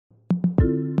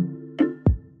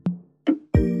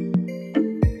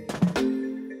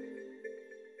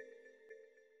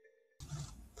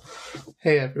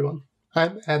Hey everyone,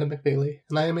 I'm Adam McNeilly,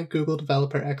 and I am a Google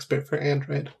Developer Expert for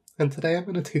Android, and today I'm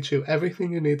going to teach you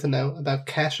everything you need to know about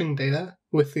caching data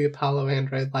with the Apollo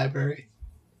Android library.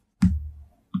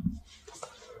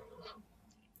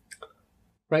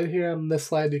 Right here on this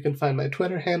slide you can find my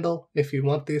Twitter handle. If you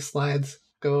want these slides,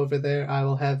 go over there. I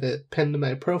will have it pinned to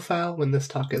my profile when this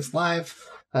talk is live.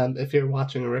 If you're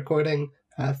watching a recording,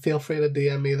 feel free to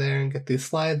DM me there and get these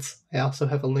slides. I also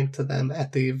have a link to them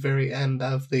at the very end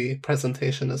of the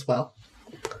presentation as well.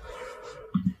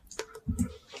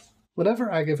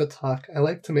 Whenever I give a talk, I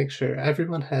like to make sure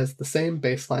everyone has the same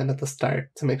baseline at the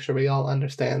start to make sure we all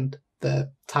understand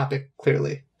the topic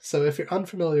clearly. So if you're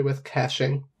unfamiliar with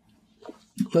caching,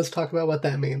 let's talk about what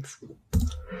that means.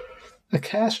 A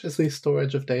cache is the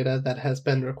storage of data that has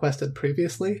been requested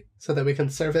previously so that we can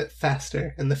serve it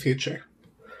faster in the future.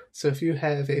 So if you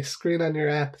have a screen on your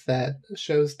app that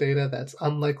shows data that's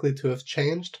unlikely to have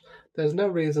changed, there's no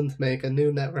reason to make a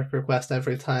new network request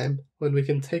every time when we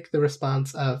can take the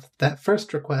response of that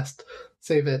first request,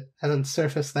 save it, and then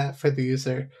surface that for the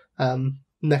user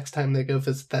next time they go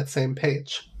visit that same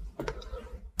page.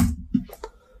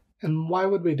 And why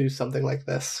would we do something like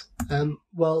this?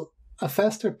 Well, a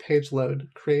faster page load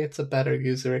creates a better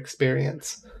user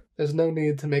experience. There's no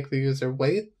need to make the user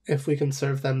wait if we can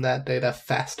serve them that data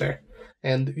faster,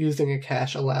 and using a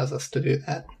cache allows us to do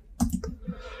that.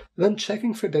 Then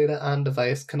checking for data on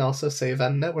device can also save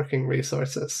on networking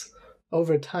resources.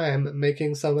 Over time,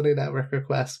 making so many network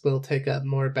requests will take up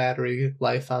more battery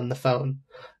life on the phone.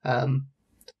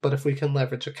 But if we can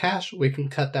leverage a cache, we can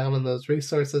cut down on those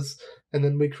resources, and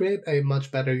then we create a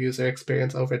much better user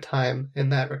experience over time in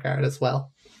that regard as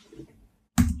well.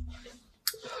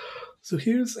 So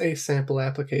here's a sample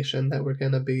application that we're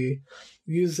going to be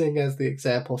using as the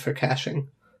example for caching.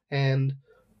 And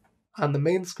on the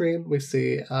main screen, we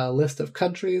see a list of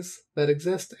countries that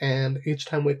exist, and each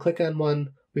time we click on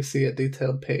one, we see a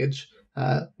detailed page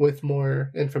with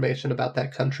more information about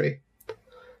that country.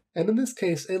 And in this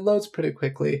case, it loads pretty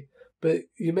quickly, but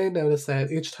you may notice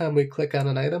that each time we click on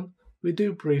an item, we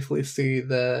do briefly see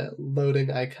the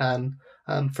loading icon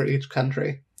for each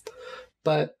country.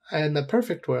 But in the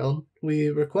perfect world, we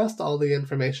request all the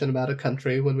information about a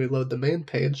country when we load the main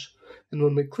page, and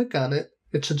when we click on it,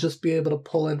 it should just be able to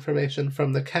pull information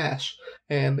from the cache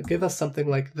and give us something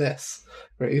like this,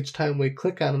 where each time we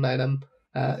click on an item,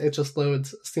 it just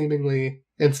loads seemingly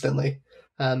instantly,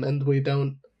 and we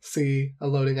don't see a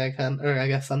loading icon, or I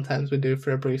guess sometimes we do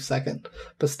for a brief second,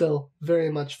 but still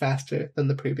very much faster than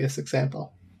the previous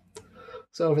example.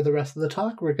 So over the rest of the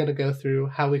talk, we're going to go through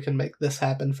how we can make this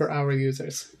happen for our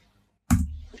users.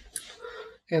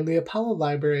 And the Apollo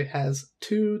library has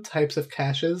two types of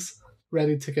caches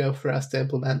ready to go for us to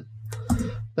implement.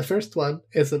 The first one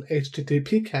is an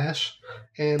HTTP cache,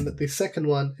 and the second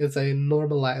one is a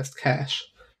normalized cache.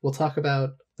 We'll talk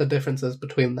about the differences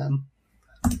between them.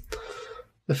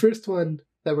 The first one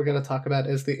that we're going to talk about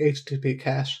is the HTTP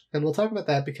cache, and we'll talk about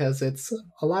that because it's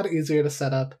a lot easier to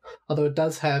set up, although it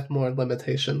does have more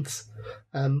limitations.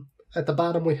 At the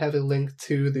bottom, we have a link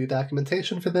to the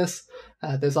documentation for this.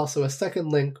 There's also a second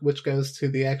link which goes to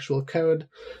the actual code,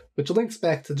 which links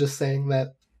back to just saying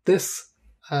that this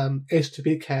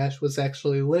HTTP cache was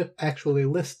actually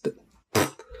lifted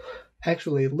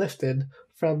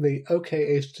from the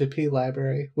OKHTTP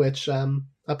library, which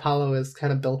Apollo is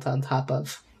kind of built on top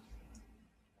of.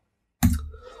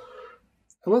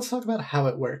 And let's talk about how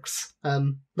it works.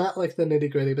 Not like the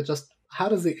nitty-gritty, but just how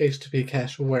does the HTTP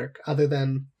cache work, other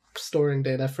than storing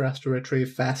data for us to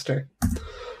retrieve faster?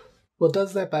 Well, it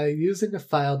does that by using a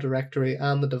file directory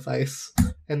on the device,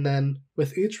 and then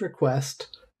with each request,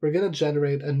 we're going to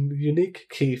generate a unique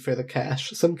key for the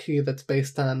cache, some key that's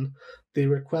based on the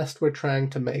request we're trying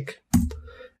to make.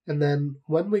 And then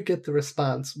when we get the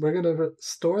response, we're going to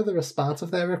store the response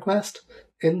of that request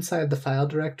inside the file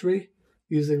directory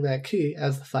using that key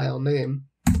as the file name.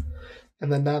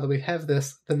 And then now that we have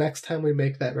this, the next time we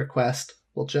make that request,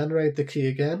 we'll generate the key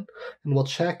again, and we'll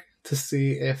check to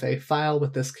see if a file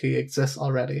with this key exists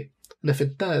already. And if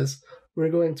it does, we're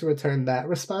going to return that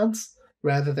response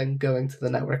rather than going to the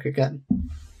network again.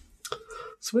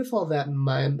 So with all that in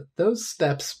mind, those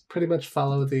steps pretty much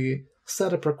follow the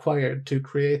setup required to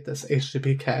create this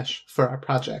HTTP cache for our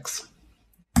projects.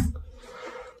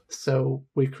 So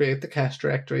we create the cache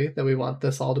directory that we want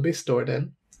this all to be stored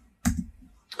in.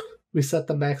 We set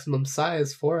the maximum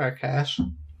size for our cache.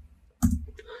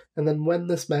 And then when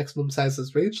this maximum size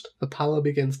is reached, Apollo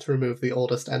begins to remove the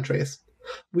oldest entries.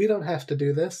 We don't have to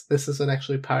do this. This isn't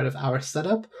actually part of our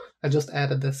setup. I just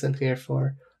added this in here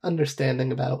for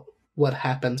understanding about what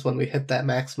happens when we hit that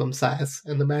maximum size.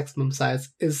 And the maximum size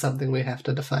is something we have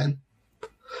to define.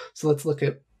 So let's look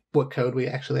at what code we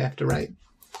actually have to write.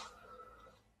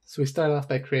 So we start off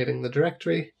by creating the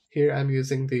directory. Here I'm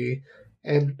using the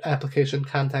application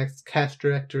contacts cache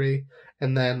directory,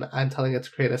 and then I'm telling it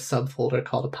to create a subfolder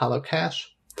called Apollo Cache.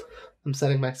 I'm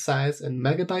setting my size in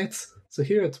megabytes. So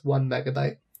here it's 1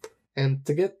 megabyte. And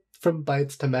to get from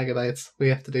bytes to megabytes, we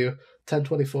have to do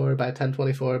 1024 by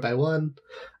 1024 by 1.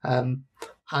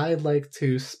 I like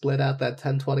to split out that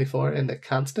 1024 into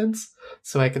constants,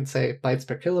 so I can say bytes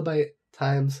per kilobyte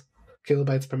times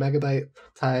kilobytes per megabyte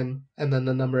time, and then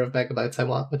the number of megabytes I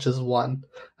want, which is 1.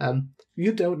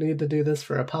 You don't need to do this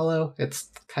for Apollo. It's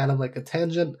kind of like a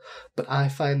tangent, but I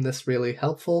find this really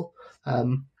helpful.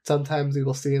 Sometimes you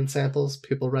will see in samples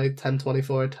people write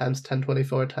 1024 times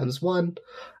 1024 times 1.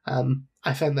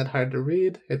 I find that hard to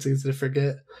read. It's easy to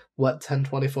forget what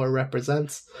 1024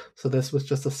 represents, so this was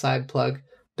just a side plug.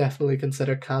 Definitely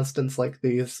consider constants like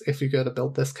these if you go to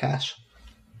build this cache.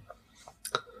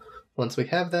 Once we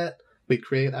have that, we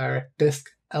create our disk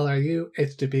LRU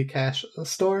HTTP cache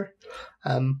store.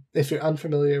 If you're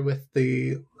unfamiliar with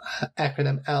the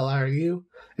acronym LRU,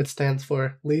 it stands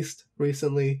for least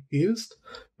recently used,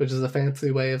 which is a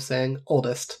fancy way of saying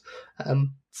oldest.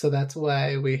 So that's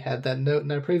why we had that note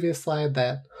in our previous slide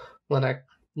that when our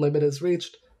limit is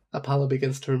reached, Apollo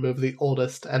begins to remove the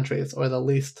oldest entries or the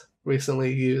least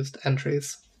recently used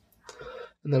entries.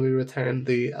 And then we return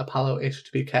the Apollo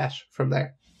HTTP cache from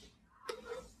there.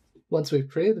 Once we've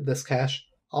created this cache,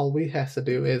 all we have to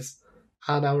do is,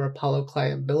 on our Apollo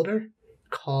client builder,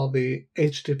 call the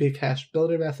HTTP cache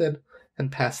builder method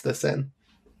and pass this in.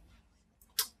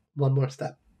 One more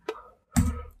step.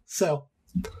 So,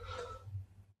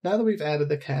 now that we've added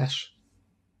the cache,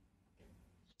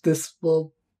 this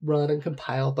will run and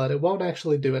compile, but it won't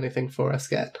actually do anything for us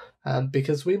yet,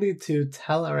 because we need to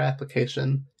tell our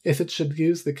application if it should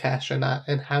use the cache or not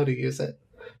and how to use it.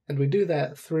 And we do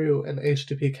that through an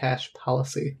HTTP cache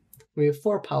policy. We have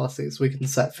 4 policies we can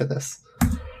set for this.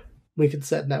 We can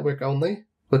set network only,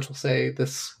 which will say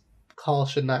this call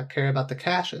should not care about the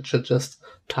cache. It should just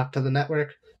talk to the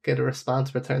network, get a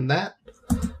response, return that.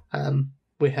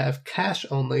 We have cache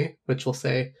only, which will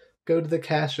say go to the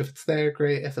cache. If it's there,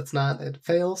 great. If it's not, it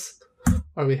fails.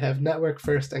 Or we have network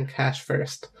first and cache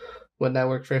first. What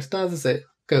network first does is it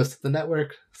goes to the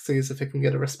network, sees if it can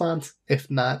get a response. If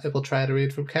not, it will try to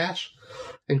read from cache.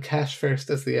 And cache first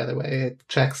is the other way. It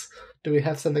checks, do we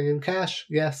have something in cache?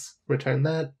 Yes. Return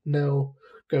that. No.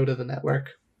 Go to the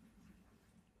network.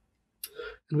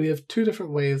 And we have 2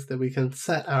 different ways that we can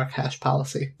set our cache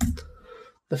policy.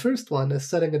 The first one is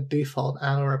setting a default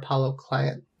on our Apollo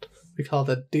client. We call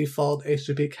the default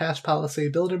HTTP cache policy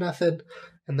builder method,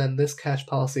 and then this cache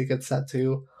policy gets set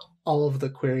to all of the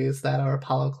queries that our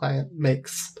Apollo client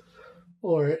makes.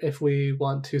 Or if we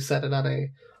want to set it on a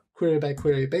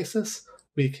query-by-query basis,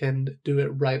 we can do it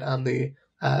right on the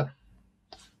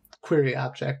query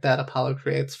object that Apollo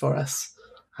creates for us.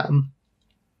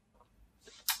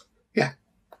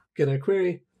 Get a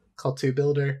query, call to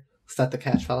builder, set the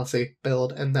cache policy,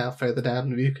 build, and now further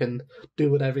down you can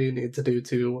do whatever you need to do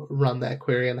to run that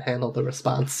query and handle the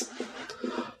response.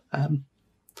 And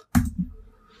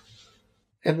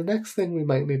the next thing we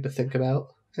might need to think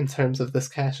about in terms of this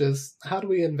cache is, how do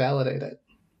we invalidate it?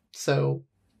 So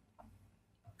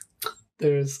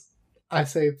there's, I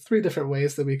say, 3 different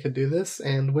ways that we could do this,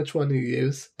 and which one you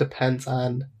use depends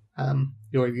on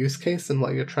your use case and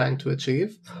what you're trying to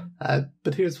achieve.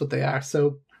 But here's what they are.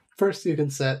 So first, you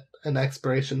can set an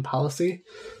expiration policy.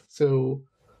 So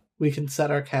we can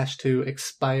set our cache to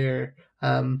expire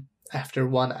after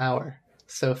 1 hour.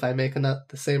 So if I make the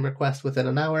same request within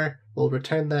an hour, we'll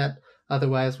return that.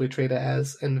 Otherwise, we treat it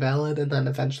as invalid, and then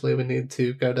eventually we need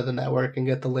to go to the network and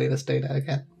get the latest data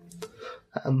again.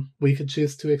 We could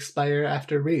choose to expire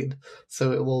after read.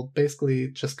 So it will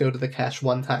basically just go to the cache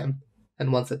 1 time.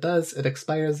 And once it does, it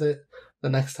expires it. The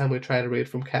next time we try to read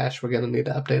from cache, we're going to need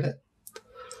to update it.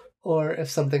 Or if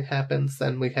something happens,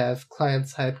 then we have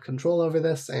client-side control over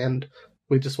this, and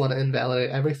we just want to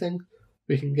invalidate everything.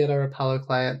 We can get our Apollo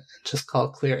client and just call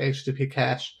clear HTTP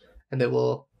cache, and it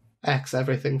will X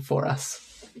everything for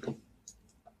us.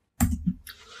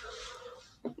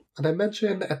 And I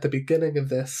mentioned at the beginning of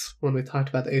this, when we talked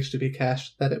about the HTTP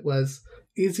cache, that it was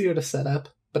easier to set up,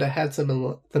 but it had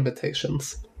some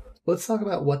limitations. Let's talk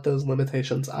about what those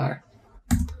limitations are.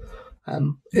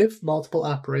 If multiple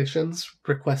operations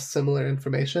request similar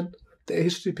information, the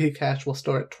HTTP cache will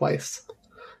store it twice.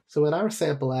 So in our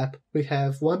sample app, we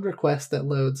have 1 request that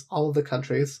loads all of the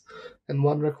countries, and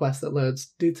 1 request that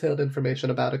loads detailed information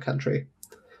about a country.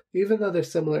 Even though they're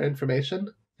similar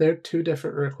information, they're 2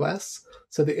 different requests,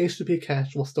 so the HTTP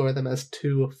cache will store them as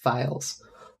 2 files.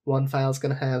 one file is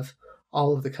going to have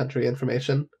all of the country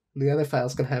information, and the other file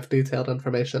is going to have detailed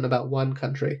information about one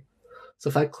country. So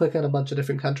if I click on a bunch of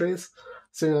different countries,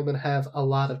 soon I'm going to have a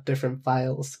lot of different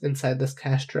files inside this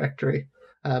cache directory,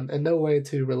 and no way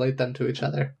to relate them to each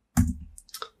other.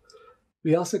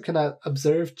 We also cannot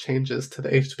observe changes to the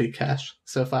HTTP cache.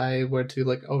 So if I were to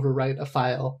overwrite a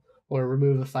file or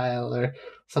remove a file or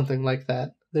something like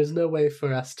that, there's no way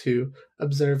for us to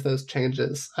observe those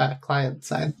changes client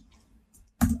side.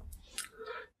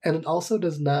 And it also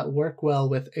does not work well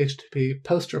with HTTP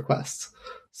post requests.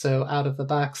 So out of the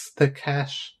box, the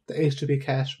HTTP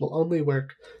cache will only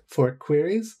work for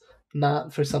queries,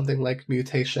 not for something like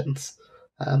mutations.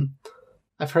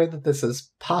 I've heard that this is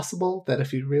possible, that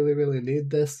if you really, really need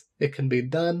this, it can be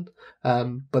done,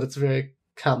 but it's very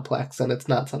complex and it's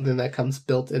not something that comes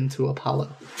built into Apollo.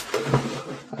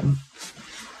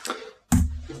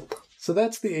 So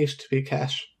that's the HTTP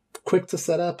cache. Quick to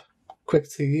set up, quick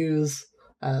to use,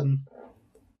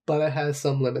 but it has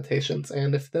some limitations.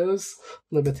 And if those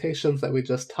limitations that we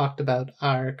just talked about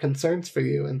are concerns for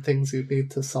you and things you need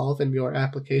to solve in your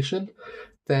application,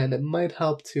 then it might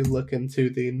help to look into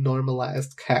the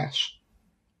normalized cache.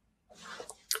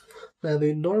 Now,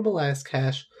 the normalized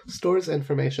cache stores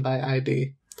information by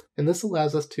ID, and this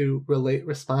allows us to relate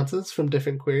responses from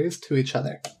different queries to each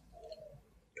other.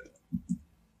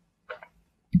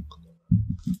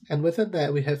 And within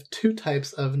that, we have two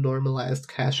types of normalized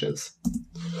caches.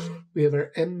 We have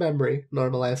our in-memory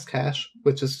normalized cache,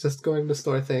 which is just going to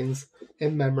store things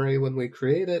in memory when we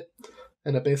create it,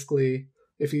 and it basically,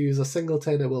 if you use a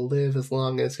singleton, it will live as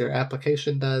long as your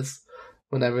application does.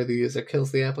 Whenever the user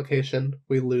kills the application,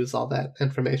 we lose all that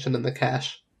information in the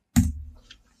cache.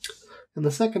 And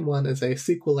the second one is a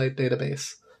SQLite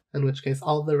database, in which case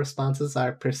all the responses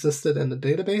are persisted in the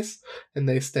database, and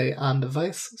they stay on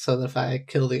device, so that if I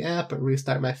kill the app or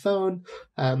restart my phone,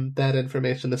 that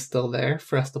information is still there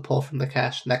for us to pull from the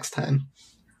cache next time.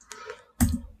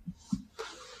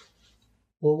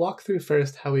 We'll walk through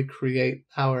first how we create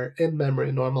our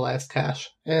in-memory normalized cache,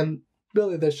 and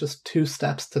really there's just two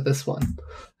steps to this one.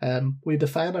 We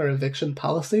define our eviction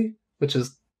policy, which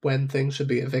is when things should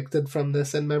be evicted from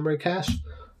this in-memory cache,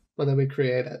 and then we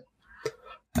create it.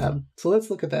 So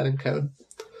let's look at that in code.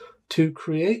 To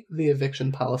create the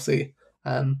eviction policy,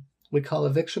 we call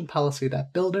eviction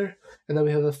policy.builder, and then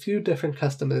we have a few different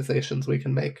customizations we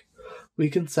can make.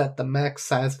 We can set the max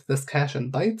size of this cache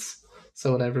in bytes,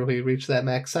 so whenever we reach that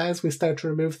max size, we start to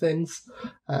remove things.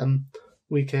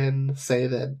 We can say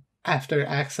that after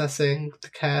accessing the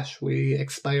cache, we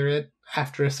expire it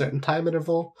after a certain time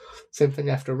interval. Same thing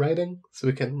after writing, so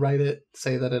we can write it,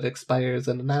 say that it expires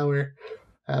in an hour,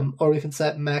 or we can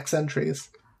set max entries,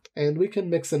 and we can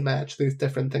mix and match these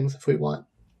different things if we want.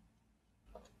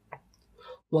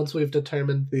 Once we've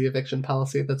determined the eviction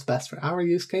policy that's best for our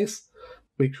use case,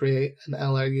 we create an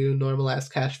LRU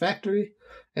normalized cache factory,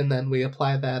 and then we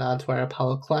apply that onto our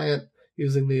Apollo client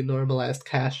using the normalized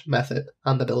cache method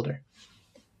on the builder.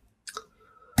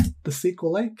 The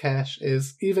SQLite cache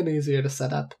is even easier to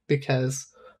set up because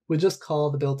we just call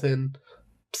the built-in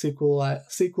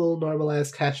SQL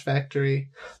normalized cache factory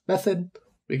method,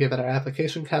 we give it our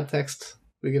application context,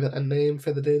 we give it a name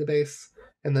for the database,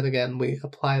 and then again we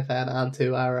apply that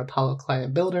onto our Apollo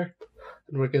client builder,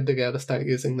 and we're good to go to start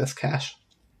using this cache.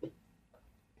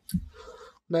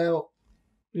 Now,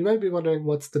 you might be wondering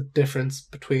what's the difference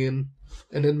between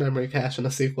an in-memory cache and a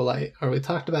SQLite, or we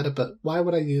talked about it, but why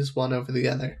would I use one over the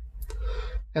other?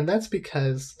 And that's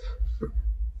because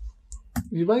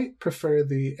you might prefer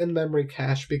the in-memory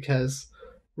cache because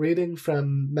reading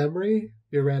from memory,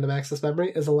 your random access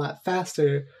memory, is a lot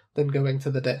faster than going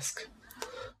to the disk.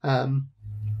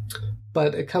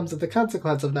 But it comes with the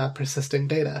consequence of not persisting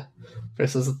data,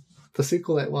 versus the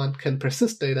SQLite one can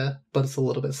persist data, but it's a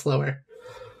little bit slower.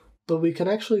 But we can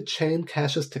actually chain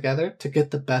caches together to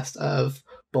get the best of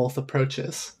both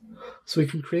approaches. So we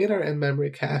can create our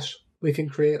in-memory cache, we can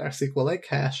create our SQLite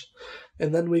cache,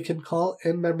 and then we can call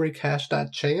in-memory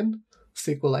cache.chain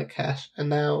SQLite cache, and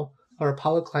now our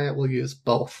Apollo client will use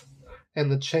both.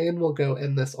 And the chain will go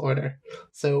in this order.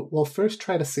 So we'll first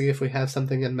try to see if we have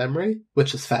something in memory,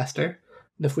 which is faster.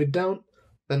 And if we don't,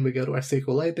 then we go to our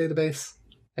SQLite database.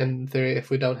 And in theory, if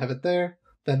we don't have it there,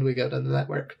 then we go to the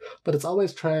network. But it's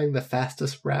always trying the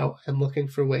fastest route and looking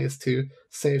for ways to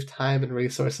save time and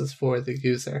resources for the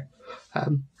user.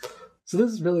 So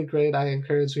this is really great. I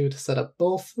encourage you to set up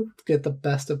both, get the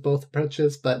best of both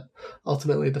approaches, but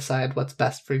ultimately decide what's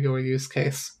best for your use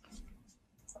case.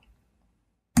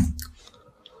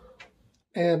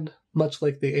 And much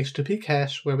like the HTTP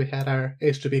cache, where we had our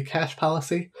HTTP cache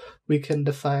policy, we can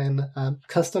define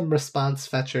custom response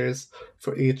fetchers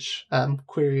for each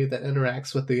query that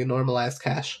interacts with the normalized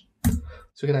cache.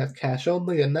 So we can have cache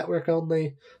only and network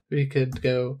only. We could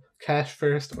go cache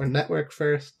first or network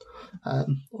first.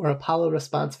 Or Apollo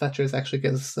response fetchers actually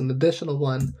gives us an additional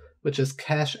one, which is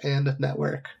cache and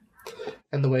network.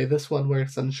 And the way this one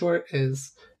works in short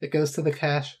is it goes to the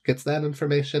cache, gets that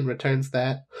information, returns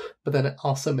that, but then it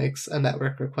also makes a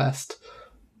network request,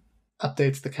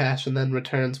 updates the cache, and then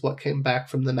returns what came back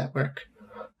from the network.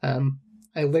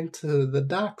 I linked to the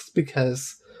docs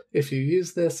because if you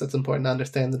use this, it's important to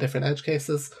understand the different edge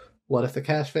cases. What if the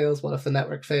cache fails? What if the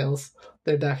network fails?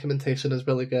 Their documentation is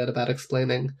really good about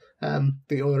explaining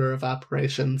the order of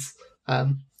operations,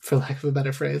 for lack of a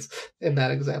better phrase, in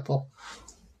that example.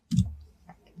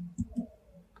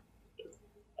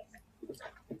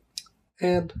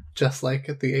 And just like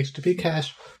the HTTP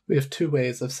cache, we have two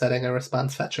ways of setting a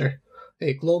response fetcher.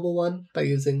 A global one by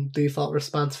using default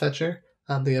response fetcher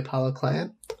on the Apollo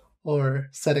client, or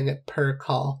setting it per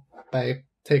call by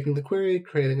taking the query,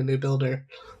 creating a new builder,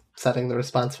 setting the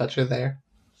response fetcher there.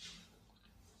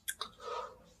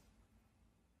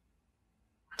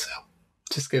 So,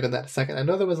 just giving that a second. I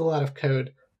know there was a lot of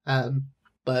code,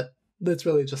 but it's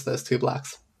really just those two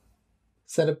blocks.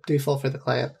 Set it default for the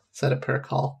client, set it per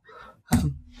call.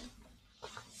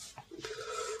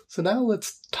 So now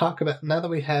let's talk about, now that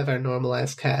we have our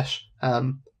normalized cache,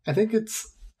 I think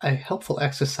it's a helpful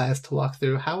exercise to walk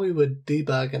through how we would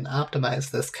debug and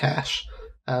optimize this cache.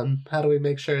 How do we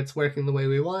make sure it's working the way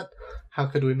we want? How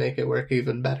could we make it work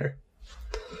even better?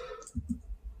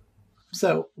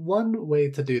 So one way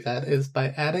to do that is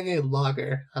by adding a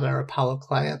logger on our Apollo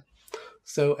client.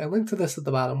 So I linked to this at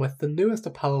the bottom. With the newest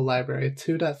Apollo library,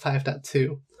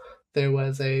 2.5.2, there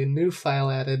was a new file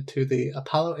added to the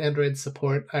Apollo Android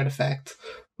support artifact,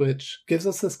 which gives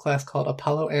us this class called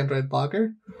Apollo Android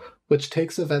Logger, which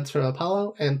takes events from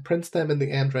Apollo and prints them in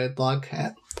the Android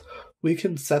logcat. We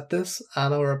can set this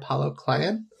on our Apollo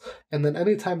client, and then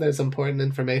anytime there's important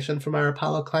information from our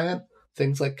Apollo client,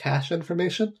 things like cache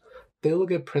information, they will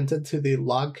get printed to the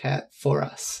logcat for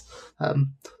us.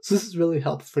 So this is really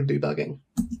helpful for debugging.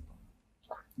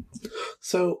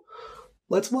 So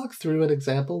let's walk through an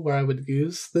example where I would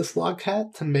use this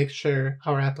logcat to make sure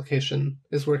our application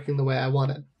is working the way I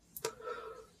want it.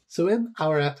 So in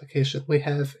our application, we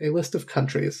have a list of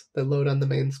countries that load on the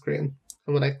main screen.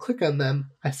 And when I click on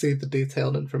them, I see the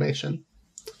detailed information.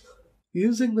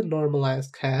 Using the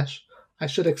normalized cache, I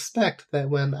should expect that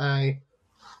when I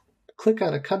click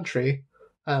on a country,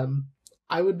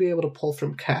 I would be able to pull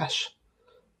from cache.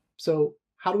 So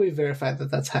how do we verify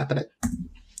that that's happening?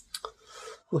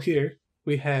 Well, here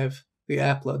we have the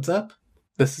app loads up.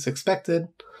 This is expected.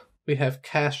 We have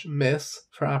cache miss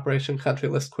for Operation Country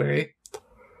List Query.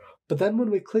 But then when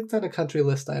we clicked on a country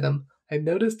list item, I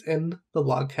noticed in the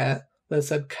logcat that it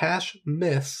said cache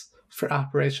miss for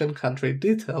Operation Country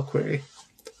Detail Query.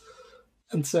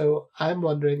 And so I'm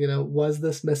wondering, was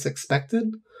this miss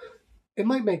expected? It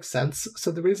might make sense.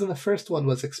 So the reason the first one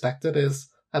was expected is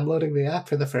I'm loading the app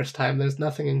for the first time. There's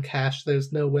nothing in cache.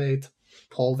 There's no way to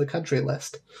pull the country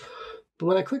list. But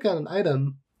when I click on an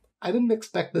item, I didn't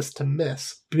expect this to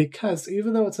miss because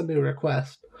even though it's a new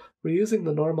request, we're using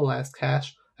the normalized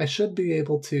cache. I should be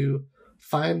able to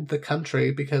find the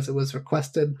country because it was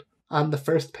requested on the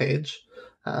first page,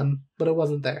 but it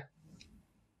wasn't there.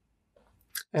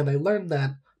 And I learned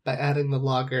that by adding the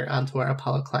logger onto our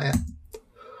Apollo client.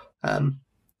 And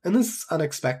this is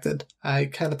unexpected. I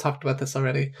kind of talked about this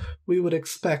already. We would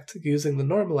expect, using the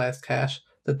normalized cache,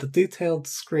 that the detailed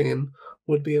screen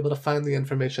would be able to find the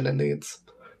information it needs.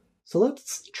 So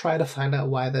let's try to find out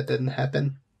why that didn't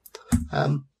happen.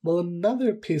 Well,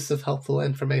 another piece of helpful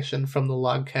information from the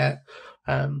logcat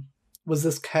was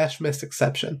this cache miss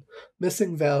exception.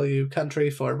 Missing value, country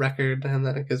for record, and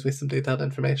then it gives me some detailed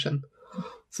information.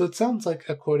 So it sounds like,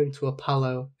 according to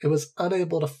Apollo, it was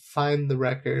unable to find the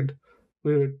record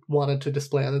we wanted to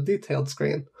display on the detailed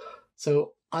screen.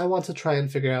 So I want to try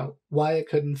and figure out why it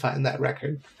couldn't find that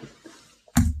record.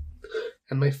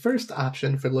 And my first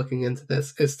option for looking into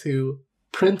this is to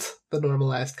print the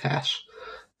normalized cache.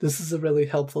 This is a really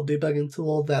helpful debugging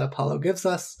tool that Apollo gives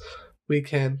us. We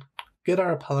can get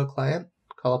our Apollo client,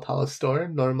 call Apollo store,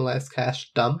 normalized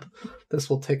cache dump. This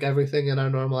will take everything in our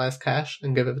normalized cache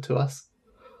and give it to us.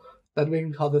 Then we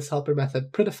can call this helper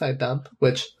method prettify dump,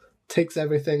 which takes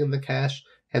everything in the cache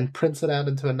and prints it out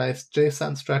into a nice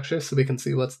JSON structure so we can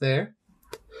see what's there.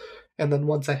 And then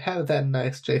once I have that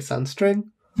nice JSON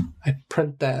string, I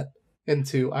print that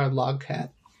into our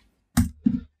logcat.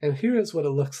 And here is what it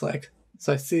looks like.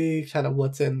 So I see kind of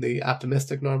what's in the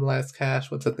optimistic normalized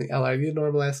cache, what's in the LRU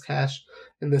normalized cache.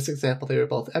 In this example, they were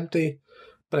both empty,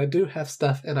 but I do have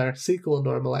stuff in our SQL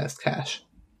normalized cache.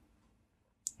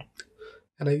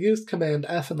 And I used Command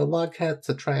F in the logcat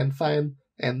to try and find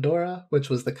Andorra, which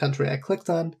was the country I clicked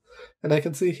on. And I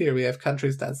can see here we have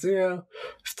countries.0,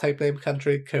 type name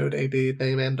country, code AD,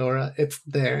 name Andorra. It's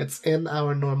there, it's in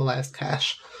our normalized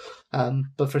cache.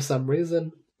 But for some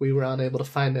reason, we were unable to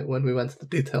find it when we went to the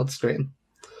detailed screen.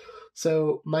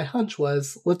 So my hunch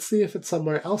was, let's see if it's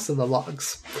somewhere else in the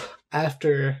logs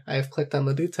after I've clicked on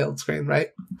the detailed screen, right?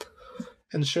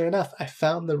 And sure enough, I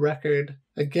found the record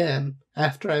again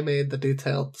after I made the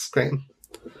detailed screen.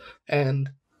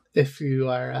 And if you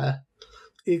are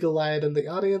eagle-eyed in the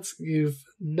audience, you've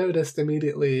noticed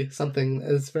immediately something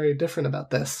is very different about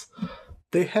this.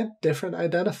 They had different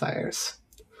identifiers.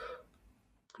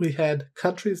 We had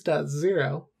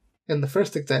countries.0 in the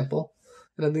first example,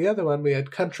 and in the other one we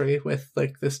had country with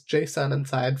like this JSON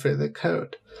inside for the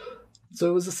code. So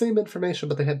it was the same information,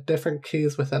 but they had different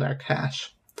keys within our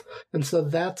cache. And so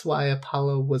that's why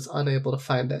Apollo was unable to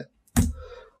find it.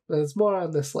 There's more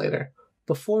on this later.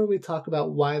 Before we talk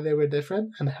about why they were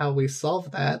different and how we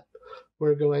solved that,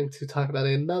 we're going to talk about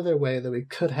another way that we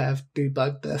could have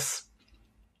debugged this.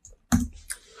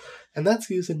 And that's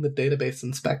using the database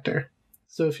inspector.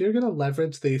 So if you're going to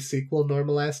leverage the SQL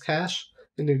normalized cache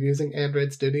and you're using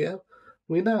Android Studio,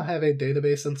 we now have a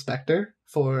database inspector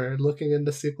for looking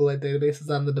into SQLite databases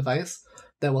on the device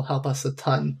that will help us a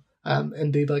ton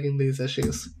in debugging these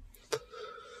issues.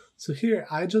 So here,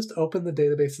 I just opened the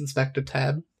database inspector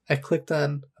tab. I clicked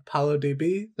on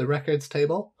ApolloDB, the records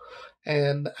table,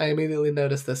 and I immediately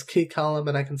noticed this key column,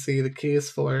 and I can see the keys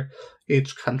for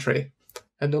each country.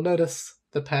 And you'll notice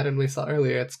the pattern we saw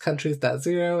earlier. It's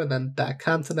countries.0 and then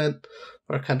 .continent,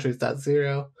 or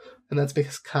countries.0, and that's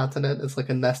because continent is like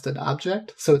a nested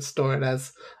object, so it's stored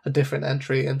as a different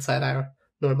entry inside our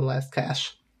normalized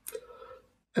cache.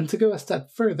 And to go a step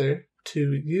further,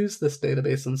 to use this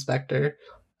database inspector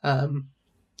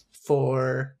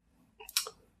for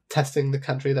testing the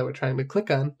country that we're trying to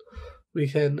click on, we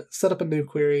can set up a new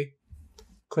query,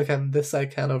 click on this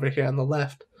icon over here on the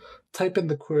left, type in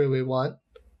the query we want.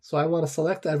 So I want to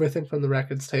select everything from the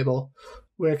records table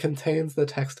where it contains the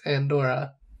text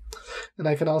Andorra. And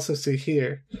I can also see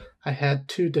here, I had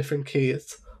two different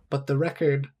keys, but the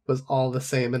record was all the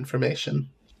same information.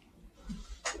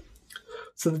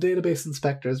 So the database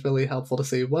inspector is really helpful to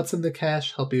see what's in the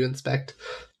cache, help you inspect,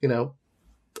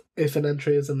 if an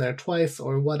entry is in there twice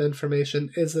or what information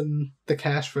is in the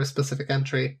cache for a specific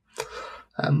entry.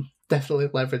 Definitely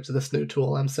leverage this new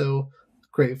tool. I'm so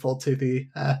grateful to the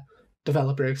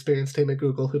developer experience team at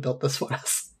Google who built this for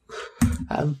us.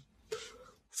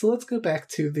 So let's go back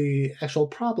to the actual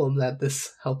problem that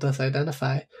this helped us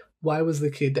identify. Why was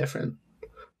the key different?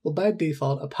 Well, by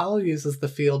default, Apollo uses the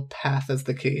field path as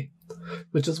the key,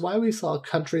 which is why we saw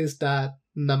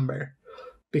countries.number,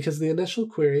 because the initial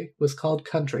query was called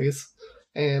countries,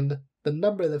 and the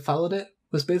number that followed it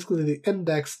was basically the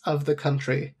index of the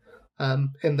country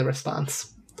in the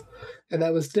response. And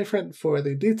that was different for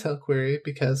the detail query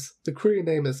because the query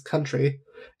name is country,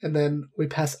 and then we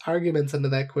pass arguments into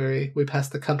that query. We pass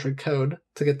the country code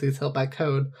to get detail by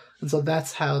code, and so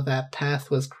that's how that path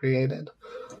was created.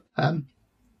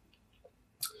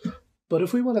 But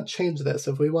if we want to change this,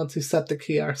 if we want to set the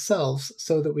key ourselves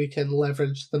so that we can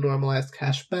leverage the normalized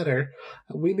cache better,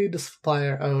 we need to supply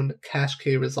our own cache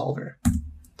key resolver.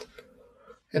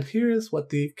 And here is what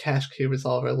the cache key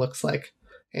resolver looks like.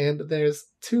 And there's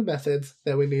two methods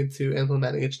that we need to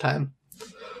implement each time.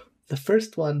 The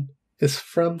first one is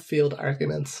from field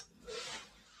arguments.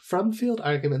 From field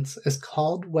arguments is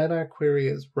called when our query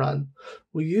is run.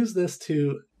 We use this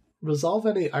to resolve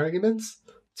any arguments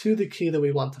to the key that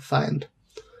we want to find.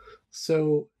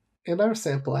 So in our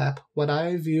sample app, when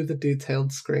I view the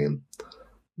detailed screen,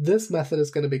 this method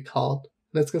is going to be called,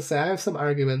 and it's going to say I have some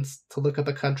arguments to look up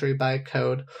a country by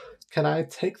code. Can I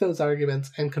take those arguments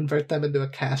and convert them into a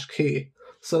cache key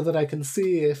so that I can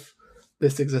see if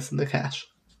this exists in the cache?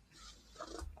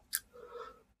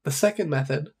 The second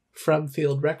method, from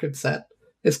field record set,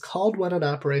 is called when an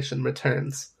operation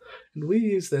returns, and we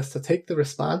use this to take the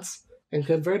response and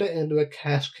convert it into a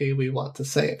cache key we want to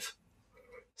save.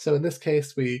 So in this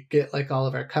case, we get like all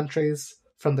of our countries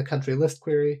from the country list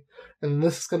query, and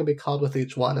this is going to be called with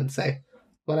each one and say,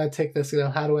 when I take this,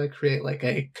 how do I create like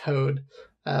a code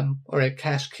or a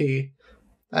cache key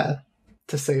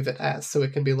to save it as so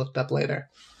it can be looked up later.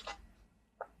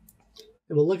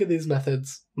 And we'll look at these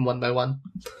methods one by one.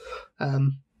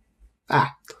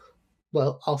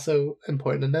 Also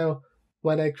important to know,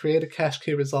 when I create a cache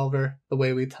key resolver, the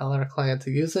way we tell our client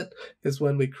to use it is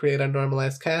when we create our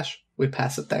normalized cache, we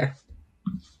pass it there.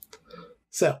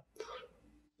 So,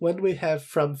 when we have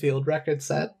from field record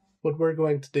set, what we're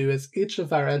going to do is each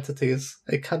of our entities,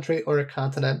 a country or a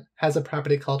continent, has a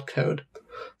property called code.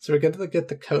 So we're going to get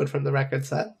the code from the record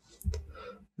set.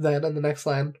 Then in the next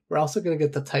line, we're also going to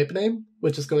get the type name,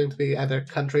 which is going to be either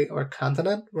country or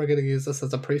continent. We're going to use this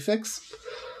as a prefix.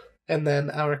 And then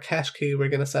our cache key, we're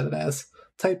going to set it as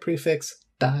type prefix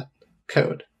dot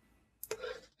code.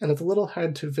 And it's a little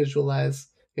hard to visualize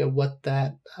what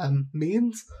that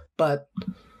means, but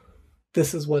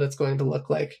this is what it's going to look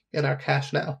like in our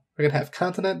cache now. We're going to have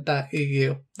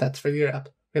continent.eu, that's for Europe.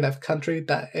 We're going to have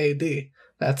country.ad,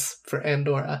 that's for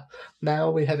Andorra.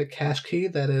 Now we have a cache key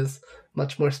that is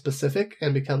much more specific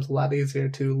and becomes a lot easier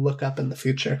to look up in the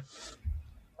future.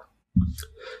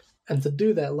 And to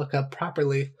do that lookup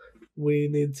properly, we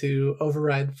need to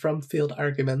override from field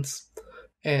arguments.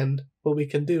 And what we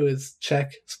can do is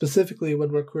check specifically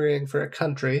when we're querying for a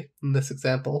country, in this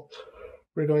example,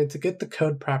 we're going to get the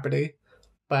code property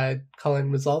by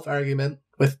calling resolve argument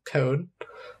with code,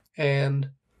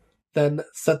 and then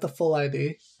set the full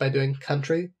ID by doing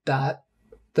country dot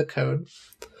the code,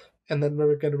 and then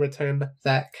we're going to return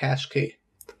that cache key.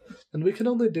 And we can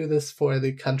only do this for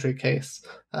the country case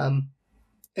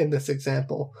in this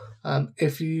example.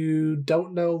 If you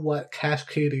don't know what cache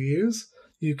key to use,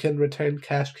 you can return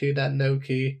cache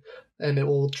key.noKey, and it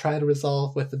will try to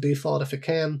resolve with the default if it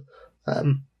can.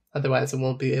 Otherwise, it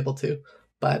won't be able to.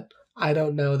 But I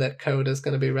don't know that code is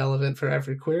going to be relevant for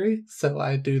every query, so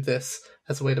I do this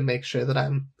as a way to make sure that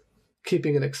I'm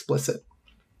keeping it explicit.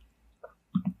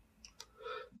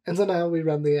 And so now we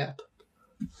run the app.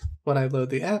 When I load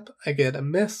the app, I get a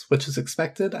miss, which is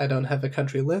expected. I don't have a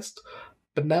country list.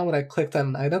 But now when I clicked on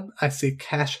an item, I see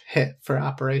cache hit for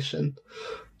operation,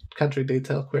 country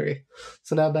detail query.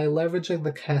 So now by leveraging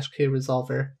the cache key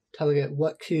resolver, telling it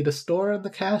what key to store in the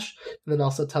cache, and then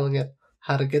also telling it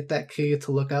how to get that key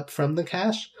to look up from the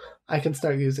cache, I can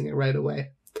start using it right away.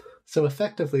 So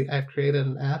effectively, I've created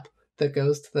an app that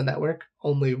goes to the network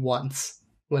only once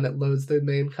when it loads the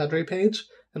main country page,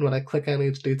 and when I click on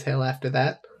each detail after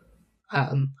that,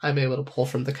 I'm able to pull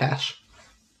from the cache.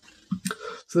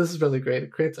 So this is really great.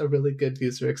 It creates a really good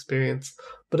user experience,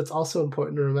 but it's also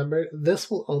important to remember this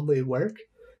will only work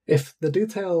if the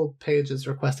detail page is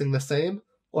requesting the same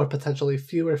or potentially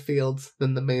fewer fields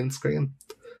than the main screen.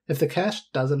 If the cache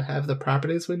doesn't have the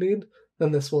properties we need,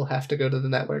 then this will have to go to the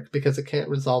network because it can't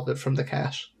resolve it from the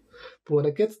cache. But when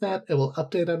it gets that, it will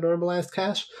update our normalized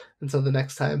cache, and so the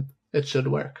next time it should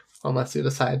work, unless you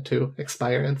decide to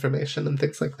expire information and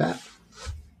things like that.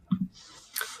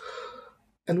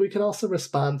 And we can also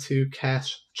respond to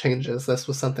cache changes. This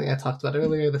was something I talked about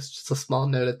earlier. This is just a small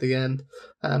note at the end.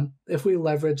 If we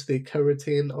leverage the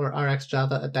coroutine or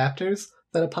RxJava adapters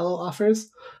that Apollo offers,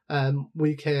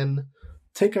 we can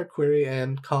take our query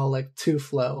and call like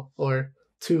toFlow or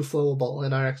toFlowable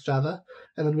in RxJava,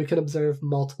 and then we can observe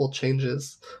multiple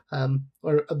changes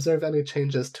or observe any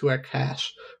changes to our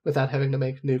cache without having to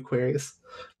make new queries.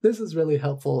 This is really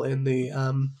helpful in the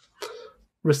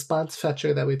response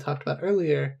fetcher that we talked about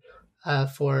earlier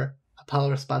for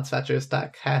Apollo response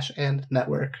fetchers.cache and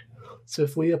network. So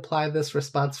if we apply this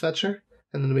response fetcher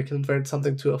and then we convert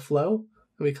something to a flow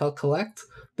and we call collect,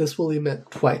 this will emit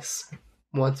twice.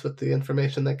 Once with the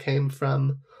information that came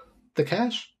from the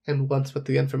cache and once with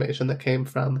the information that came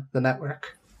from the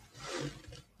network.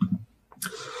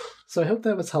 So I hope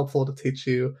that was helpful to teach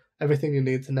you everything you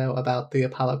need to know about the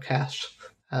Apollo cache,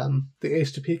 the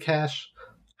HTTP cache,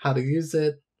 how to use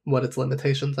it, what its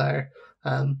limitations are,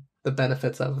 the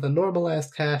benefits of the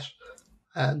normalized cache,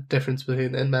 difference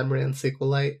between in-memory and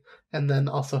SQLite, and then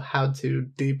also how to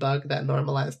debug that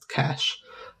normalized cache.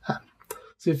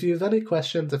 So if you have any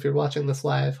questions, if you're watching this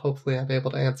live, hopefully I'm able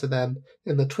to answer them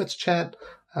in the Twitch chat.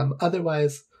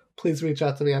 Otherwise, please reach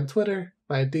out to me on Twitter.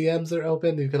 My DMs are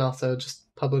open. You can also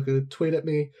just publicly tweet at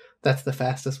me. That's the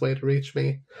fastest way to reach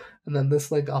me. And then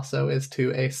this link also is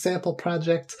to a sample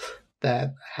project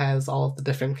that has all of the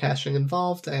different caching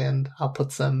involved, and I'll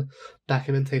put some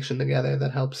documentation together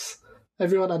that helps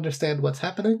everyone understand what's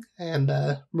happening and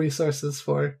resources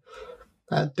for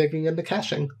digging into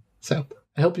caching. So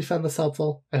I hope you found this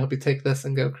helpful. I hope you take this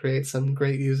and go create some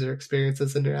great user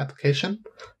experiences in your application.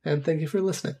 And thank you for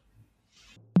listening.